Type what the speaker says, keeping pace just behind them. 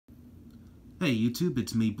Hey YouTube,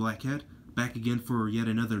 it's me, Blackhat, back again for yet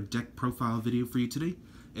another deck profile video for you today.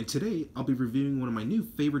 And today, I'll be reviewing one of my new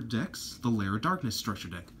favorite decks, the Lair of Darkness Structure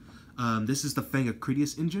deck. This is the Fang of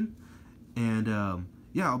Critias engine, and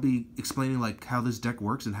yeah, I'll be explaining like how this deck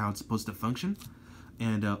works and how it's supposed to function.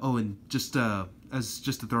 And just to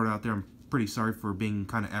throw it out there, I'm pretty sorry for being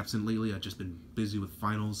kind of absent lately. I've just been busy with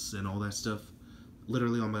finals and all that stuff.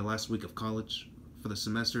 Literally on my last week of college for the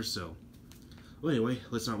semester, so... Well, anyway,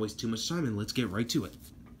 let's not waste too much time and let's get right to it.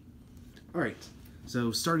 Alright,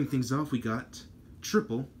 so starting things off, we got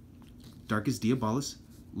triple Darkus Diabolus,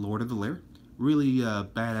 Lord of the Lair. Really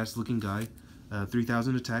badass looking guy.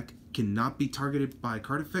 3000 attack, cannot be targeted by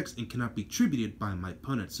card effects and cannot be tributed by my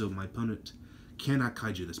opponent, so my opponent cannot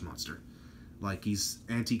kaiju this monster. Like, he's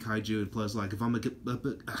anti-kaiju, and plus, like, if I'm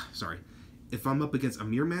up against a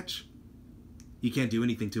mirror match, he can't do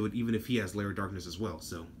anything to it, even if he has Lair of Darkness as well,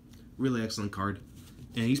 so... Really excellent card,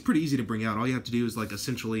 and he's pretty easy to bring out. All you have to do is like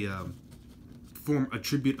essentially form a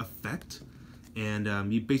tribute effect,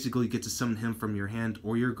 and you basically get to summon him from your hand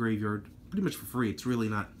or your graveyard pretty much for free. It's really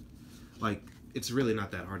not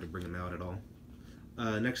that hard to bring him out at all.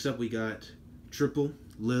 Next up, we got triple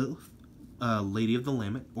Lilith, Lady of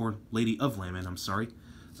Lament, I'm sorry.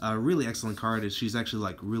 Really excellent card. She's actually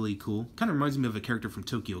like really cool. Kind of reminds me of a character from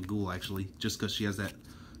Tokyo Ghoul actually, just because she has that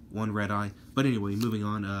one red eye. But anyway, moving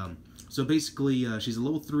on. So basically, she's a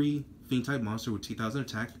level 3 Fiend type monster with 2000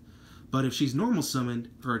 attack. But if she's normal summoned,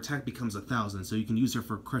 her attack becomes 1000, so you can use her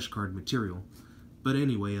for crush card material. But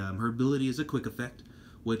anyway, her ability is a quick effect,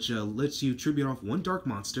 which lets you tribute off one dark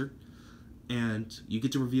monster, and you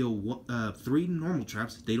get to reveal 3 normal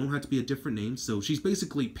traps. They don't have to be a different name, so she's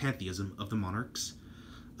basically Pantheism of the Monarchs.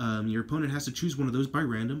 Your opponent has to choose one of those by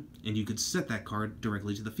random, and you could set that card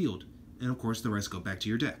directly to the field. And of course, the rest go back to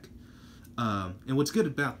your deck. And what's good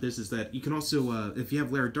about this is that you can also, if you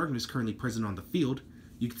have Lair of Darkness currently present on the field,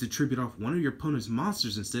 you get to tribute off one of your opponent's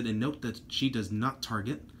monsters instead, and note that she does not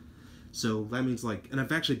target. So that means like, and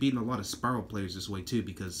I've actually beaten a lot of Spiral players this way too,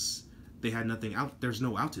 because they had nothing out, there's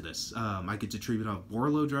no out to this. I get to tribute off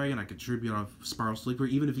Borlow Dragon, I could tribute off Spiral Sleeper,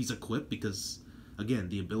 even if he's equipped, because, again,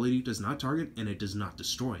 the ability does not target, and it does not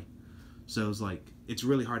destroy. So it's like, it's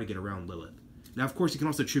really hard to get around Lilith. Now, of course, you can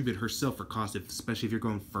also tribute herself for cost, especially if you're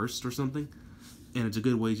going first or something. And it's a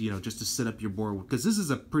good way, just to set up your board. Because this is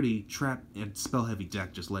a pretty trap and spell-heavy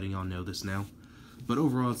deck, just letting y'all know this now. But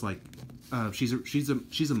overall, it's like, she's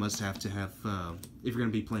a must-have to have if you're going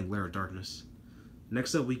to be playing Lair of Darkness.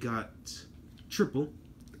 Next up, we got triple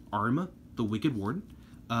Arima, the Wicked Warden.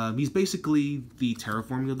 He's basically the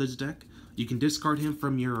terraforming of this deck. You can discard him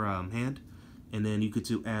from your hand, and then you get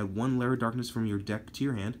to add 1 Lair of Darkness from your deck to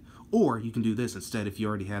your hand. Or you can do this instead if you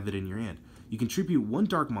already have it in your hand. You can tribute 1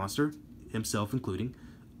 dark monster, himself including,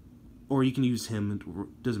 or you can use him,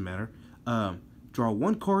 doesn't matter. Draw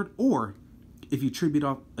 1 card, or if you tribute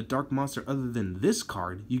off a dark monster other than this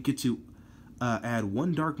card, you get to add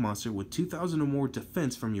 1 dark monster with 2000 or more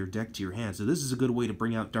defense from your deck to your hand. So this is a good way to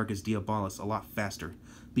bring out Darkus Diabolus a lot faster.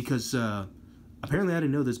 Because, apparently I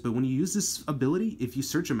didn't know this, but when you use this ability, if you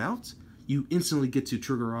search him out, you instantly get to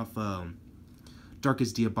trigger off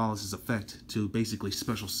Darkus Diabolus' effect to basically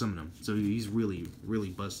special summon him. So he's really, really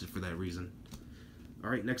busted for that reason.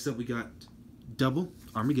 Alright, next up we got double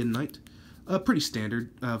Armageddon Knight. Pretty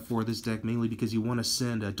standard for this deck, mainly because you want to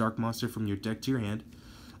send a dark monster from your deck to your hand.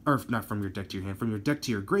 Or, not from your deck to your hand, from your deck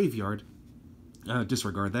to your graveyard.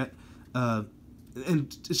 Disregard that.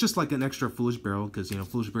 And it's just like an extra Foolish Burial, because,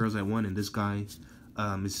 Foolish Burial's at 1, and this guy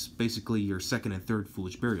is basically your 2nd and 3rd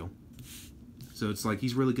Foolish Burial. So it's like,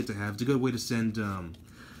 he's really good to have. It's a good way to send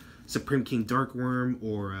Supreme King Darkworm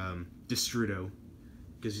or Destrudo,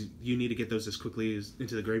 because you need to get those as quickly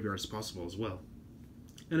into the graveyard as possible as well.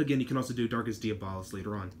 And again, you can also do Darkus Diabolus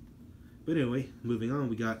later on. But anyway, moving on,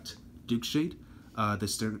 we got Duke Shade,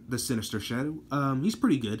 the Sinister Shadow. He's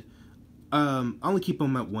pretty good. I only keep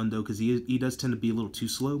him at 1 though, because he does tend to be a little too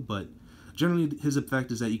slow, but generally his effect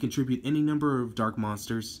is that you can tribute any number of dark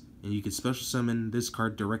monsters, and you can special summon this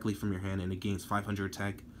card directly from your hand, and it gains 500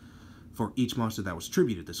 attack for each monster that was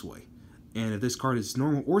tributed this way. And if this card is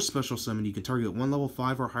normal or special summon, you can target 1 level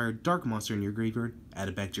 5 or higher dark monster in your graveyard, add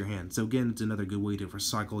it back to your hand. So again, it's another good way to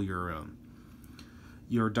recycle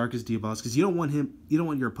your Darkus Diabolus, because you don't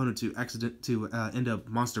want your opponent to end up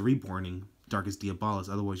monster reborning Darkus Diabolus.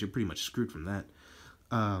 Otherwise, you're pretty much screwed from that.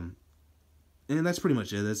 And that's pretty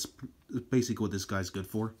much it. That's basically what this guy's good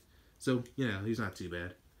for. So yeah, he's not too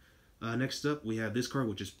bad. Next up, we have this card,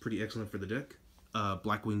 which is pretty excellent for the deck.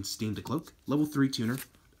 Blackwing Steam the Cloak, level 3 tuner.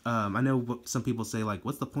 I know some people say, like,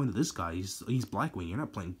 what's the point of this guy? He's Blackwing. You're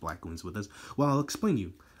not playing Blackwings with us. Well, I'll explain to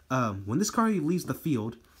you. When this card leaves the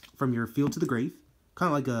field, from your field to the grave.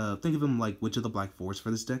 Kind of like, think of him like Witch of the Black Forest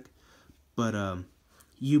for this deck. But,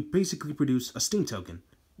 you basically produce a Sting token,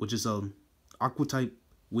 which is a Aqua-type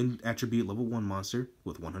Wind attribute level 1 monster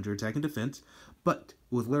with 100 attack and defense. But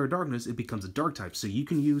with Lair of Darkness, it becomes a Dark type. So you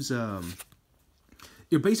can use,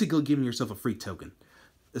 you're basically giving yourself a free token,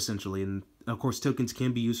 essentially. And, of course, tokens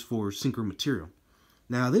can be used for synchro material.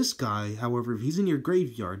 Now, this guy, however, if he's in your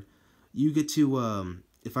graveyard, you get to,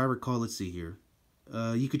 if I recall, let's see here.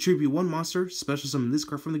 You contribute 1 monster, special summon this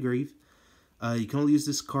card from the grave. You can only use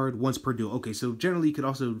this card once per duel. Okay, so generally you could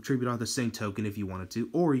also tribute off the same token if you wanted to,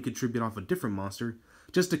 or you could tribute off a different monster,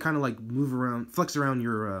 just to kind of like move around, flex around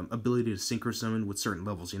your ability to synchro summon with certain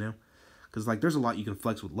levels, you know? Because like there's a lot you can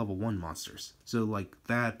flex with level 1 monsters. So like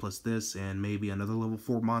that plus this and maybe another level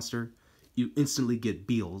 4 monster, you instantly get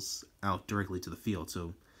Beals out directly to the field.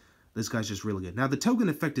 So this guy's just really good. Now the token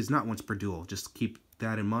effect is not once per duel, just keep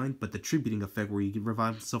that in mind, but the tributing effect where you can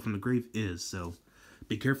revive yourself from the grave is, so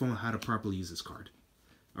be careful on how to properly use this card.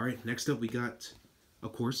 Alright, next up we got,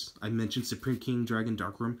 of course, I mentioned Supreme King Dragon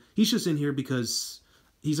Darkroom. He's just in here because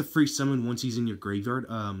he's a free summon once he's in your graveyard.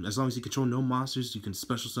 As long as you control no monsters, you can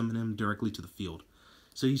special summon him directly to the field.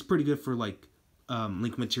 So he's pretty good for, like,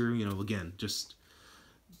 link material, you know, again, just,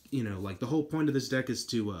 you know, like, the whole point of this deck is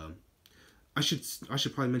to, I should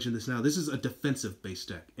probably mention this now. This is a defensive-based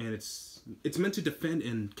deck, and it's meant to defend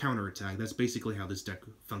and counterattack. That's basically how this deck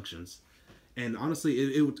functions. And honestly,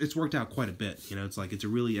 it's worked out quite a bit. You know, it's a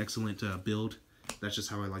really excellent build. That's just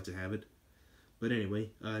how I like to have it. But anyway,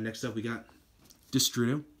 next up we got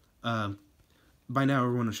Destrudo. By now,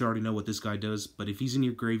 everyone should already know what this guy does. But if he's in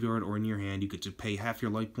your graveyard or in your hand, you get to pay half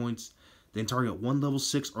your life points. Then target 1 level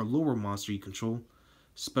 6 or lower monster you control.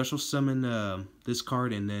 Special summon this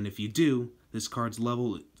card, and then if you do, this card's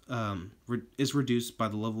level is reduced by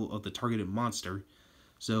the level of the targeted monster.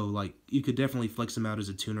 So, like, you could definitely flex him out as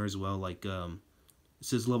a tuner as well. Like, it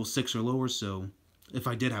says level 6 or lower, so if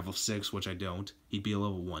I did have a 6, which I don't, he'd be a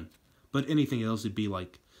level 1. But anything else, it'd be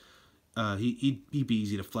like, he'd be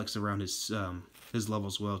easy to flex around his level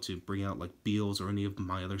as well to bring out, like, Beals or any of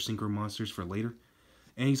my other synchro monsters for later.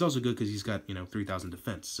 And he's also good because he's got, you know, 3,000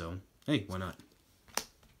 defense, so, hey, why not?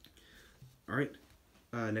 Alright,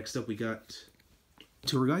 next up we got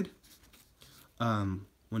Tour Guide.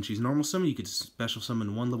 When she's normal summon, you could special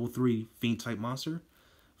summon 1 level 3 Fiend type monster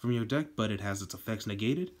from your deck, but it has its effects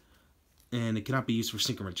negated. And it cannot be used for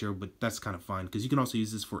synchro material, but that's kind of fine, because you can also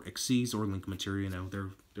use this for Xyz or link material. You know,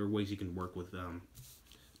 there are ways you can work with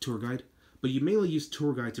Tour Guide. But you mainly use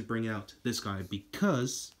Tour Guide to bring out this guy,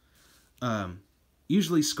 because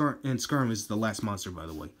usually Skarm is the last monster, by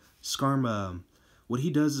the way. Skarm, what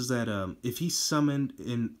he does is that if he's summoned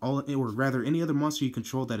in any other monster you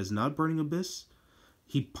control that is not Burning Abyss,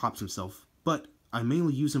 he pops himself. But I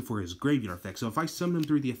mainly use him for his graveyard effect. So if I summon him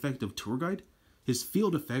through the effect of Tour Guide, his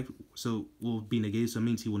field effect will be negated, so it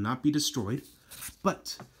means he will not be destroyed.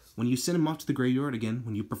 But when you send him off to the graveyard, again,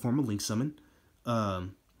 when you perform a link summon,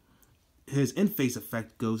 his end phase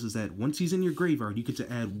effect goes is that once he's in your graveyard, you get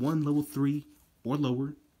to add 1 level 3 or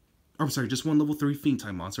lower. I'm sorry, just 1 level 3 Fiend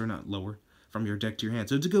type monster, not lower, from your deck to your hand.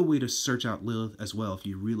 So it's a good way to search out Lilith as well if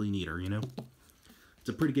you really need her, you know? It's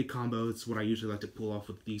a pretty good combo. It's what I usually like to pull off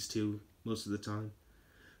with these two most of the time.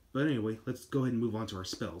 But anyway, let's go ahead and move on to our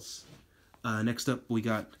spells. Next up, we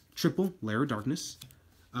got Triple Lair of Darkness.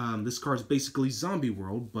 This card's basically Zombie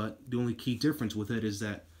World, but the only key difference with it is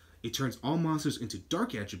that it turns all monsters into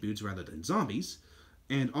dark attributes rather than zombies.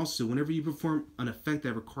 And also, whenever you perform an effect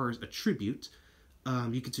that requires a tribute,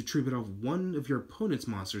 you get to tribute off 1 of your opponent's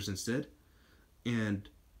monsters instead. And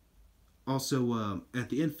also, at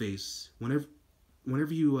the end phase, whenever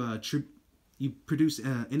you produce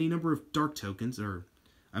any number of dark tokens, or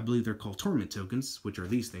I believe they're called torment tokens, which are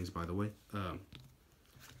these things, by the way.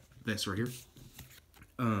 This right here.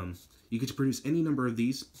 You get to produce any number of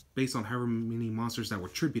these based on however many monsters that were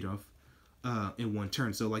tribute off in 1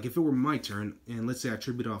 turn. So, like, if it were my turn, and let's say I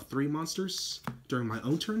tribute off 3 monsters during my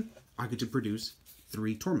own turn, I get to produce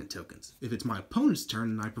 3 torment tokens. If it's my opponent's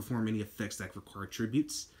turn and I perform any effects that require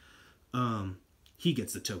tributes, he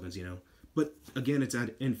gets the tokens, you know. But again, it's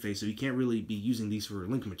at end phase, so you can't really be using these for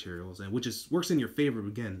link materials, and which works in your favor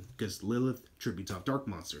again, because Lilith tributes off dark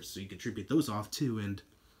monsters, so you can tribute those off too,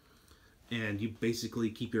 and you basically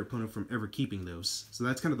keep your opponent from ever keeping those. So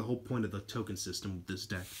that's kind of the whole point of the token system with this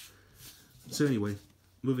deck. So anyway,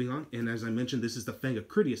 moving on, and as I mentioned, this is the Fang of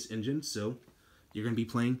Critias engine, so you're going to be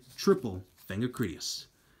playing triple Fang of Critias.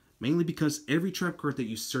 Mainly because every trap card that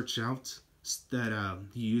you search out that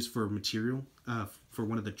you use for material, for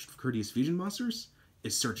one of the Critias fusion monsters,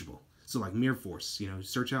 is searchable. So like Mirror Force, you know,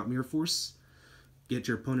 search out Mirror Force, get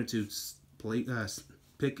your opponent to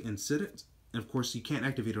pick and sit it. And of course, you can't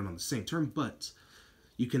activate it on the same turn, but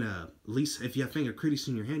you can at least, if you have Fang of Critias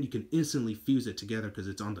in your hand, you can instantly fuse it together because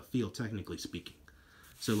it's on the field, technically speaking.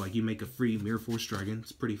 So like you make a free Mirror Force Dragon.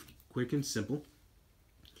 It's pretty quick and simple.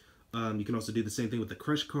 You can also do the same thing with the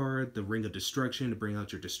Crush card, the Ring of Destruction to bring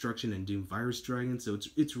out your Destruction and Doom Virus Dragon. So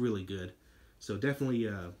it's really good. So definitely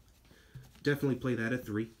play that at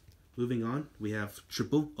 3. Moving on, we have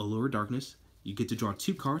triple Lair of Darkness. You get to draw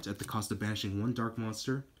 2 cards at the cost of banishing 1 dark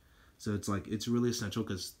monster. So it's really essential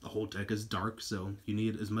because the whole deck is dark. So you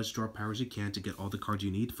need as much draw power as you can to get all the cards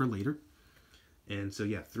you need for later. And so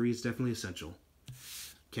yeah, 3 is definitely essential.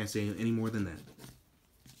 Can't say any more than that.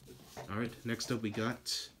 Alright, next up we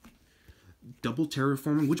got double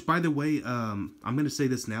terraforming, which by the way, I'm going to say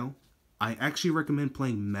this now. I actually recommend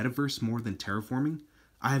playing Metaverse more than terraforming.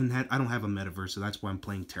 I don't have a Metaverse, so that's why I'm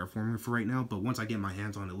playing terraforming for right now. But once I get my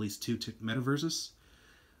hands on at least 2 Metaverses,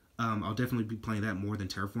 I'll definitely be playing that more than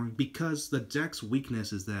terraforming, because the deck's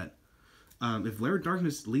weakness is that if Lair of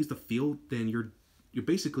Darkness leaves the field, then you're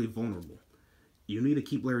basically vulnerable. You need to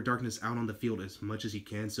keep Lair of Darkness out on the field as much as you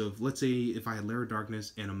can. So let's say if I had Lair of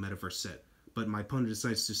Darkness and a Metaverse set, but my opponent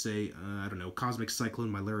decides to say, I don't know, Cosmic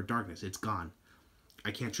Cyclone my Lair of Darkness, it's gone.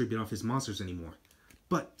 I can't tribute off his monsters anymore.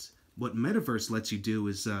 But what Metaverse lets you do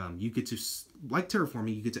is you get to, like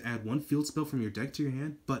terraforming, you get to add 1 field spell from your deck to your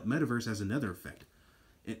hand, but Metaverse has another effect.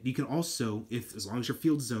 You can also, as long as your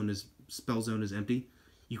spell zone is empty,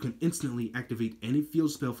 you can instantly activate any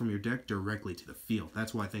field spell from your deck directly to the field.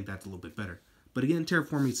 That's why I think that's a little bit better. But again,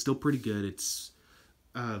 terraforming is still pretty good. It's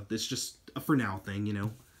just a for now thing, you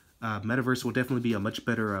know. Metaverse will definitely be a much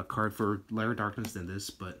better card for Lair of Darkness than this,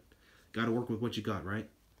 but gotta work with what you got, right?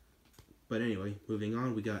 But anyway, moving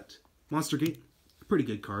on, we got Monster Gate. Pretty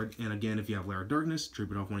good card. And again, if you have Lair of Darkness,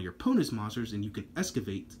 tribute off one of your opponent's monsters, and you can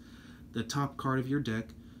excavate the top card of your deck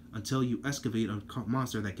until you excavate a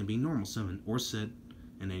monster that can be normal summon or set,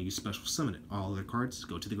 and then you special summon it. All other cards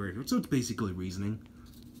go to the graveyard. So it's basically reasoning.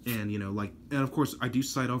 And, you know, like, and of course, I do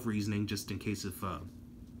side off reasoning just in case if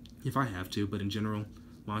I have to, but in general,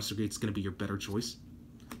 Monster Gate's going to be your better choice.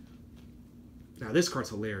 Now, this card's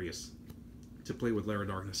hilarious to play with Lair of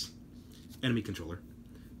Darkness. Enemy Controller.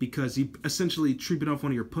 Because you essentially tribute off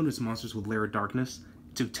one of your opponent's monsters with Lair of Darkness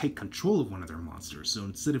to take control of one of their monsters. So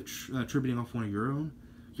instead of tributing off one of your own,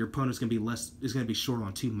 your opponent's going to be short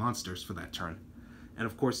on 2 monsters for that turn. And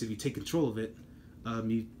of course, if you take control of it,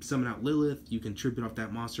 you summon out Lilith, you can tribute off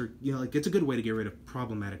that monster. You know, like, it's a good way to get rid of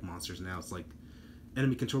problematic monsters now. It's like,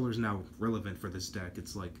 Enemy Controller is now relevant for this deck.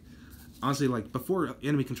 It's like, honestly, like, before,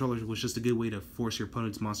 Enemy Controller was just a good way to force your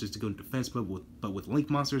opponent's monsters to go into defense mode, but with Link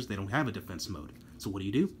monsters, they don't have a defense mode. So what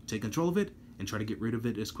do? Take control of it, and try to get rid of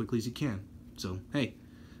it as quickly as you can. So, hey,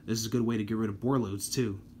 this is a good way to get rid of Borloads,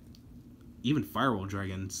 too. Even Firewall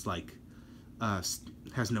Dragon's, like,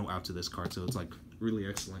 has no out to this card, so it's, like, really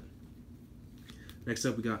excellent. Next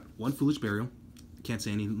up, we got 1 Foolish Burial. Can't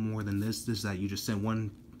say any more than this. This is that you just send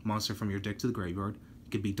 1 monster from your deck to the graveyard.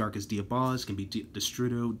 It could be Darkest Diabolus, it can be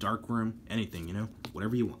Destrudo, Dark Worm, anything, you know,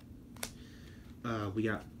 whatever you want. We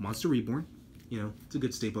got Monster Reborn. You know, it's a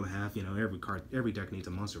good staple to have. You know, every deck needs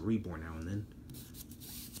a Monster Reborn now and then.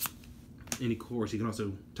 And of course, you can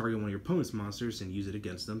also target one of your opponent's monsters and use it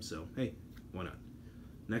against them. So, hey, why not?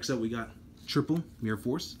 Next up, we got triple Mirror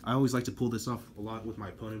Force. I always like to pull this off a lot with my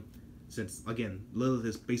opponent, since, again, Lilith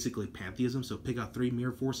is basically pantheism, so pick out 3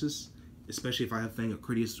 Mirror Forces, especially if I have Fang of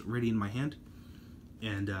Critias ready in my hand,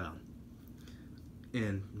 and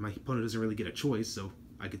my opponent doesn't really get a choice, so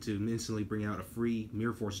I get to instantly bring out a free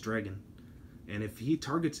Mirror Force Dragon. And if he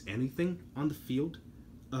targets anything on the field,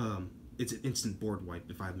 it's an instant board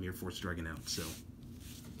wipe if I have Mirror Force Dragon out, so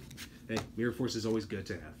hey, Mirror Force is always good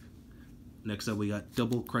to have. Next up, we got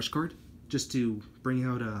double Crush card, just to bring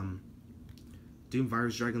out Doom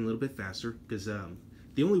Virus Dragon a little bit faster, because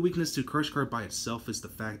the only weakness to Crush card by itself is the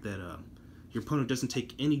fact that your opponent doesn't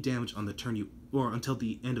take any damage on the turn or until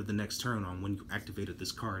the end of the next turn on when you activated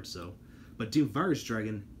this card. So, but Doom Virus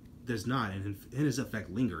Dragon does not, and his effect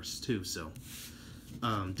lingers too. So,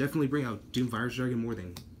 definitely bring out Doom Virus Dragon more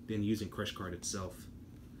than using Crush card itself.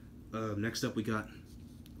 Next up, we got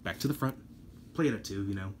Back to the Front. Play it at 2.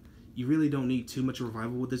 You know, you really don't need too much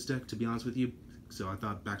revival with this deck, to be honest with you. So I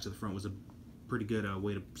thought Back to the Front was a pretty good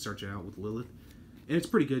way to search it out with Lilith, and it's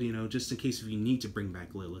pretty good, you know, just in case if you need to bring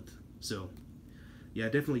back Lilith. So yeah,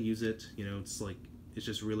 definitely use it. You know, it's like, it's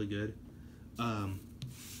just really good,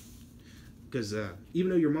 because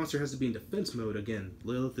even though your monster has to be in defense mode, again,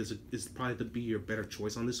 Lilith is probably be your better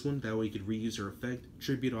choice on this one. That way you could reuse her effect,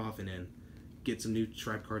 tribute off, and then get some new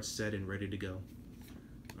trap cards set and ready to go.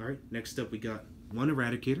 Alright, next up we got 1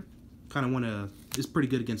 Eradicator. kind of want to, it's pretty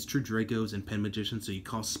good against true Dracos and Pen Magicians, so you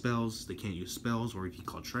call spells, they can't use spells, or if you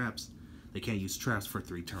call traps, they can't use traps for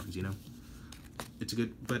 3 turns, you know? It's a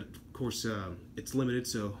good, but of course, it's limited,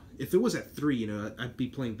 so if it was at 3, you know, I'd be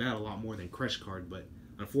playing that a lot more than Crush card, but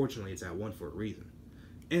unfortunately it's at 1 for a reason.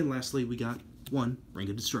 And lastly, we got 1, Ring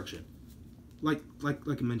of Destruction. Like I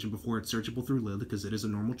mentioned before, it's searchable through Lilith because it is a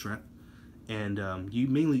normal trap, and you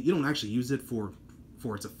don't actually use it for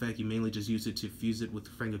its effect. You mainly just use it to fuse it with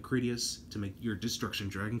Fang of Critias to make your Destruction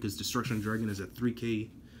Dragon, because Destruction Dragon is a 3k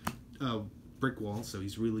brick wall, so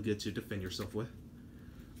he's really good to defend yourself with.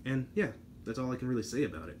 And yeah, that's all I can really say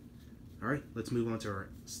about it. Alright, let's move on to our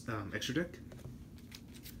extra deck.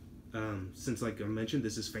 Since, like I mentioned,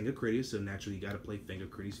 this is Fang of Critias, so naturally you gotta play Fang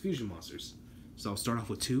of Critias fusion monsters. So I'll start off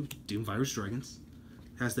with 2 Doom Virus Dragons.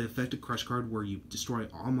 Has the effect of Crush card where you destroy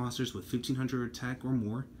all monsters with 1500 attack or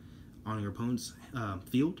more on your opponent's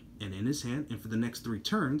field and in his hand, and for the next 3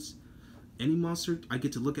 turns, any monster, I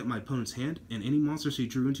get to look at my opponent's hand, and any monsters he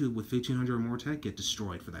drew into with 1500 or more attack get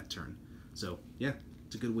destroyed for that turn. So yeah,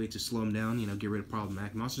 it's a good way to slow him down, you know, get rid of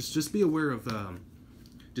problematic monsters. Just be aware of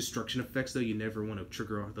destruction effects, though. You never want to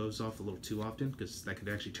trigger those off a little too often, because that could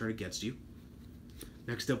actually turn against you.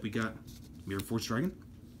 Next up, we got Mirror Force Dragon.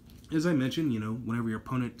 As I mentioned, you know, whenever your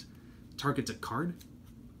opponent targets a card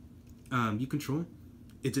you control,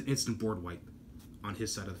 it's an instant board wipe on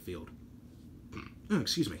his side of the field. Oh,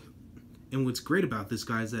 excuse me. And what's great about this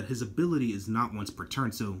guy is that his ability is not once per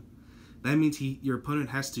turn, so that means your opponent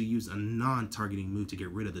has to use a non-targeting move to get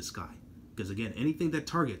rid of this guy. Because again, anything that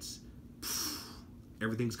targets,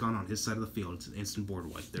 everything's gone on his side of the field. It's an instant board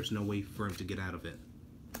wipe. There's no way for him to get out of it.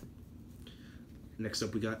 Next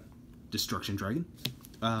up, we got Destruction Dragon.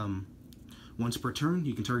 Once per turn,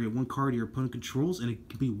 you can target 1 card your opponent controls, and it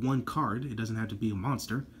can be 1 card. It doesn't have to be a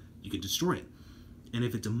monster. You can destroy it. And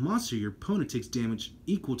if it's a monster, your opponent takes damage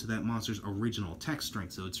equal to that monster's original attack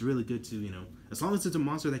strength. So it's really good to, you know, as long as it's a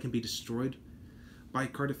monster that can be destroyed by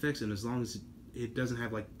card effects, and as long as it doesn't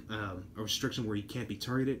have like a restriction where he can't be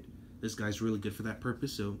targeted, this guy's really good for that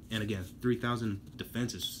purpose. So, and again, 3000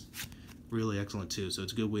 defense is really excellent too. So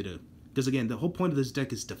it's a good way to, because again, the whole point of this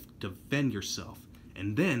deck is to defend yourself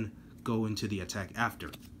and then go into the attack after.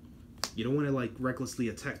 You don't want to like recklessly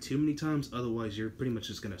attack too many times, otherwise you're pretty much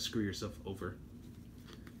just going to screw yourself over.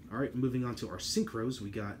 Alright, moving on to our synchros, we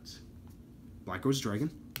got Black Rose Dragon.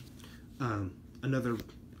 Another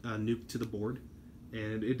nuke to the board,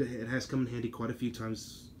 and it has come in handy quite a few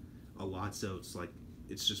times, a lot, so it's like,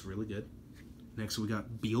 it's just really good. Next we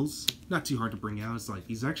got Beals. Not too hard to bring out, it's like,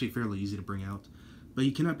 he's actually fairly easy to bring out, but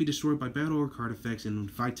he cannot be destroyed by battle or card effects, and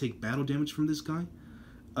if I take battle damage from this guy,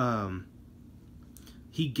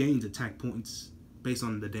 he gains attack points based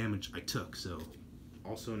on the damage I took, so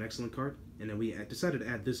also an excellent card. And then we decided to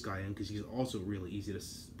add this guy in because he's also really easy to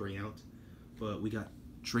bring out. But we got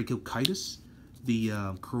Dracochitis, the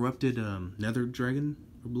corrupted Nether Dragon,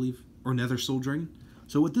 I believe, or Nether Soul Dragon.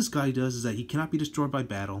 So what this guy does is that he cannot be destroyed by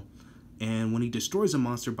battle, and when he destroys a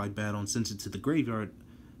monster by battle and sends it to the graveyard,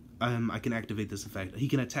 I can activate this effect. He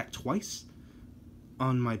can attack twice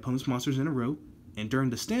on my opponent's monsters in a row, and during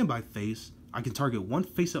the standby phase, I can target 1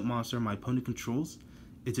 face-up monster my opponent controls.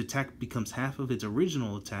 Its attack becomes half of its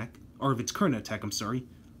original attack, or of its current attack, I'm sorry,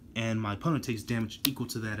 and my opponent takes damage equal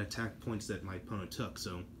to that attack points that my opponent took,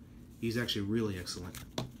 so he's actually really excellent.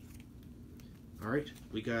 Alright,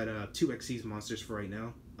 we got 2 Xyz monsters for right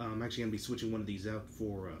now. I'm actually going to be switching one of these out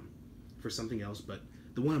for something else, but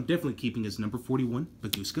the one I'm definitely keeping is number 41,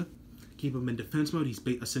 Baguska. Keep him in defense mode, he's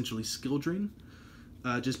essentially skill drain.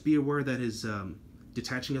 Just be aware that his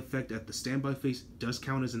detaching effect at the standby phase does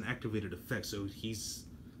count as an activated effect, so he's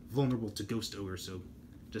vulnerable to Ghost Ogre, so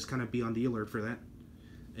just kind of be on the alert for that.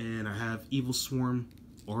 And I have Evil Swarm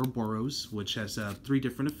Ouroboros, which has 3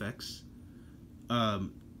 different effects.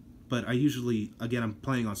 But I usually, again, I'm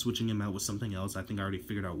planning on switching him out with something else. I think I already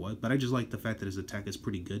figured out what, but I just like the fact that his attack is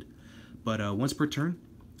pretty good. But once per turn,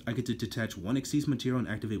 I get to detach 1 Xyz material and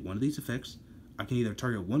activate one of these effects. I can either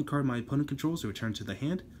target 1 card my opponent controls or return to the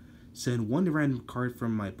hand, send 1 random card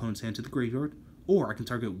from my opponent's hand to the graveyard, or I can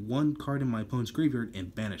target 1 card in my opponent's graveyard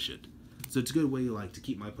and banish it. So it's a good way like to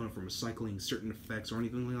keep my opponent from recycling certain effects or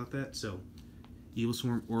anything like that. So Evil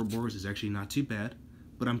Swarm Ouroboros is actually not too bad,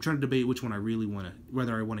 but I'm trying to debate which one I really want to,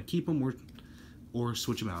 whether I want to keep him or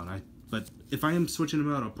switch him out. But if I am switching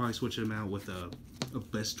him out, I'll probably switch him out with a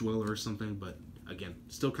Best Dweller or something, but again,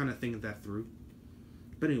 still kind of thinking that through.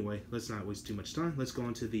 But anyway, let's not waste too much time. Let's go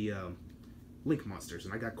on to the Link monsters,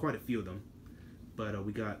 and I got quite a few of them. But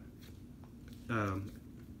we got,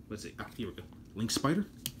 let's see, here we go. Link Spider,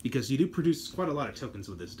 because you do produce quite a lot of tokens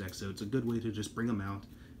with this deck, so it's a good way to just bring them out,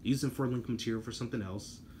 use them for Link material for something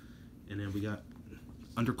else, And then we got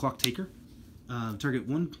Underclock Taker. Target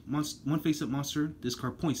one face-up monster this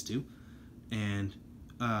card points to, and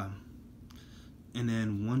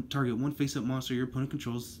then target one face-up monster your opponent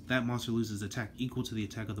controls. That monster loses attack equal to the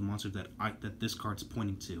attack of the monster that this card's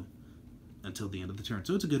pointing to until the end of the turn.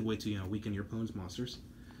 So it's a good way to weaken your opponent's monsters.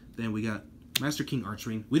 Then we got Master King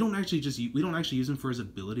Archering. We don't actually use him for his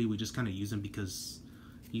ability. We just kind of use him because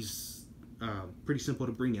he's pretty simple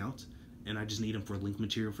to bring out, and I just need him for link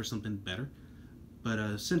material for something better. But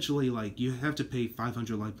essentially, like, you have to pay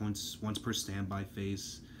 500 life points once per standby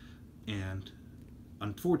phase, and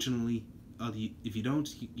unfortunately, if you don't,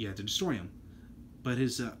 you have to destroy him. But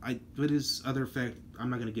his other effect, I'm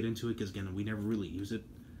not going to get into it because again, we never really use it.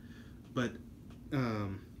 But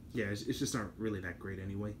yeah, it's just not really that great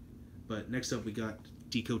anyway. But next up, we got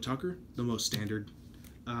Decode Talker, the most standard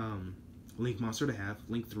link monster to have.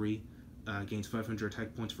 Link 3 gains 500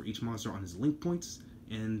 attack points for each monster on his link points.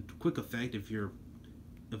 And quick effect, if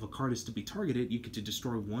a card is to be targeted, you get to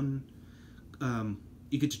destroy one.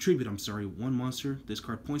 You get to tribute, one monster this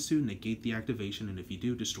card points to, negate the activation, and if you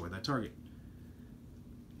do, destroy that target.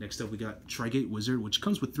 Next up, we got Trigate Wizard, which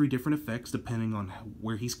comes with 3 different effects depending on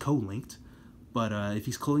where he's co-linked. But if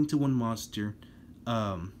he's co-linked to one monster,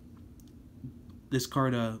 this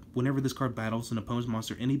card, whenever this card battles an opponent's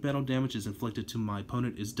monster, any battle damage is inflicted to my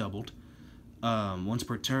opponent is doubled. Once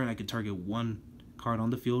per turn, I can target one card on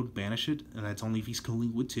the field, banish it, and that's only if he's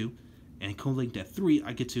co-linked with 2. And co-linked at 3,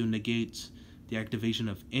 I get to negate the activation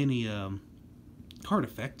of any card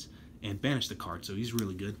effect and banish the card, so he's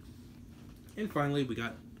really good. And finally, we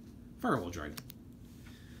got Firewall Dragon.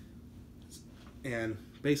 And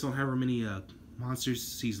based on however many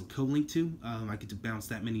monsters he's co-linked to, I get to bounce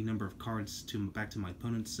that many number of cards back to my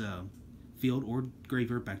opponent's field or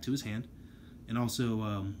graveyard back to his hand. And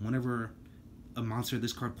also, whenever a monster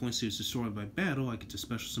this card points to is destroyed by battle, I get to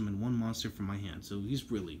special summon one monster from my hand. So he's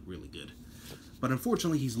really, really good. But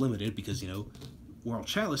unfortunately, he's limited because, World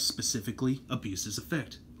Chalice specifically abused his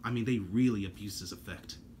effect. I mean, they really abused his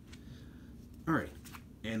effect. Alright,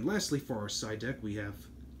 and lastly for our side deck, we have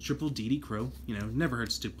Triple DD Crow. Never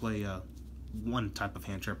hurts to play one type of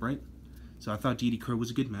hand trap, right? So I thought DD Crow was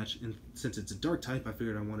a good match, and since it's a dark type, I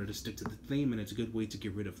figured I wanted to stick to the theme, and it's a good way to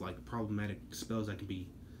get rid of, problematic spells that can be,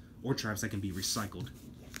 or traps that can be recycled.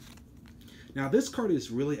 Now, this card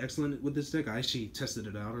is really excellent with this deck. I actually tested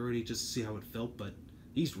it out already just to see how it felt, but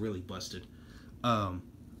he's really busted.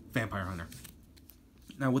 Vampire Hunter.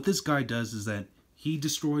 Now, what this guy does is that he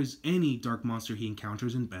destroys any dark monster he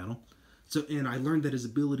encounters in battle. And I learned that his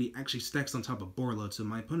ability actually stacks on top of Boarload, so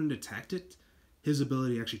my opponent attacked it, his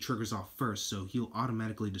ability actually triggers off first, so he'll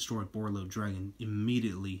automatically destroy Boarload Dragon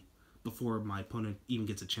immediately before my opponent even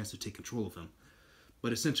gets a chance to take control of him.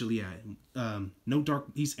 But essentially, yeah, no dark,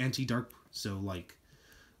 he's anti-dark, so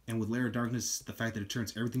and with Lair of Darkness, the fact that it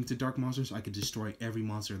turns everything to dark monsters, I could destroy every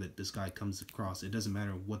monster that this guy comes across. It doesn't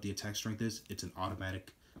matter what the attack strength is, it's an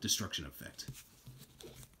automatic destruction effect.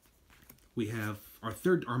 We have our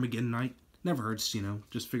third Armageddon Knight. Never hurts,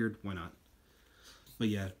 just figured, why not? But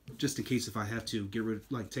yeah, just in case if I have to get rid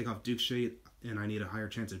of, take off Duke Shade and I need a higher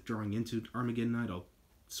chance of drawing into Armageddon Knight, I'll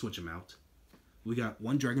switch him out. We got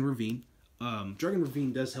one Dragon Ravine. Dragon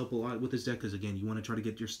Ravine does help a lot with this deck because, again, you want to try to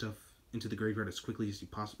get your stuff into the graveyard as quickly as you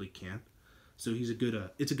possibly can. So he's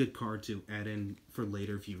it's a good card to add in for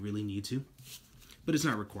later if you really need to. But it's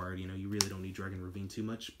not required, you really don't need Dragon Ravine too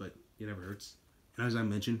much, but it never hurts. And as I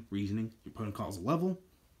mentioned, reasoning, your opponent calls a level,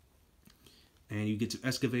 and you get to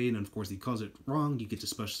excavate, and of course he calls it wrong, you get to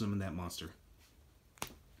special summon that monster.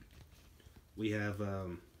 We have,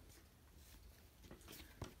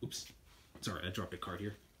 oops, sorry, I dropped a card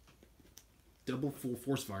here. Double Full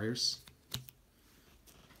Force Fires.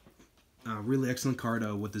 Really excellent card.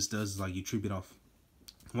 What this does is you tribute off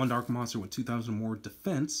one dark monster with 2,000 more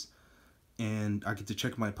defense, and I get to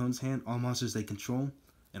check my opponent's hand, all monsters they control,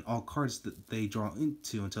 and all cards that they draw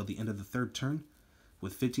into until the end of the third turn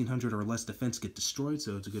with 1,500 or less defense get destroyed,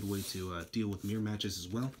 so it's a good way to deal with mirror matches as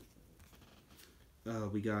well.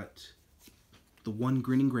 We got the one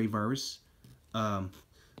Grinning Grey Virus.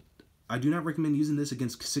 I do not recommend using this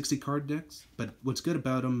against 60 card decks, but what's good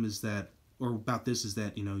about them is that,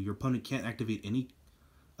 your opponent can't activate any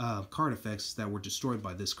card effects that were destroyed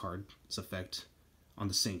by this card's effect on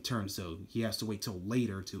the same turn, so he has to wait till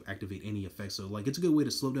later to activate any effects. So it's a good way to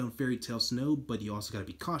slow down Fairy Tail Snow, but you also got to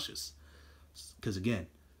be cautious because again,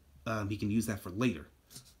 he can use that for later.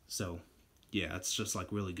 So yeah, it's just like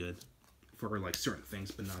really good for like certain things,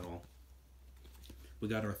 but not all. We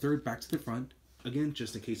got our third Back to the Front, again,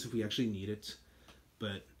 just in case if we actually need it.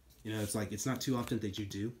 But, you know, it's like, it's not too often that you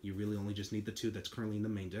do. You really only just need the two that's currently in the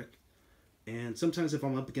main deck. And sometimes if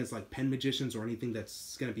I'm up against like Pen Magicians or anything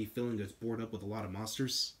that's going to be filling its board up with a lot of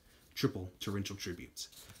monsters, triple Torrential Tributes.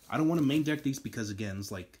 I don't want to main deck these because, again,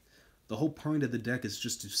 it's like the whole point of the deck is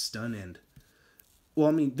just to stun and... Well,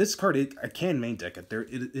 I mean, this card, I can main deck it.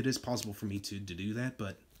 It is possible for me to do that,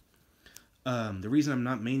 but the reason I'm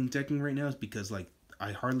not main decking right now is because, like,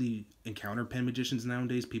 I hardly encounter Pen Magicians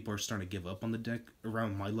nowadays. People are starting to give up on the deck,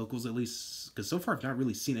 around my locals at least, because so far I've not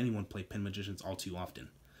really seen anyone play Pen Magicians all too often.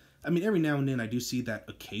 I mean, every now and then I do see that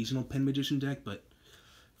occasional Pen Magician deck, but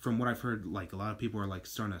from what I've heard, like, a lot of people are, like,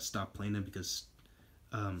 starting to stop playing them because,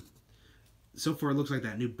 so far it looks like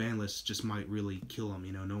that new ban list just might really kill them,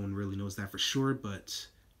 you know. No one really knows that for sure, but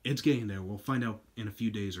it's getting there. We'll find out in a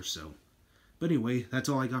few days or so. But anyway, that's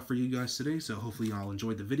all I got for you guys today, so hopefully y'all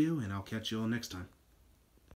enjoyed the video, and I'll catch you all next time.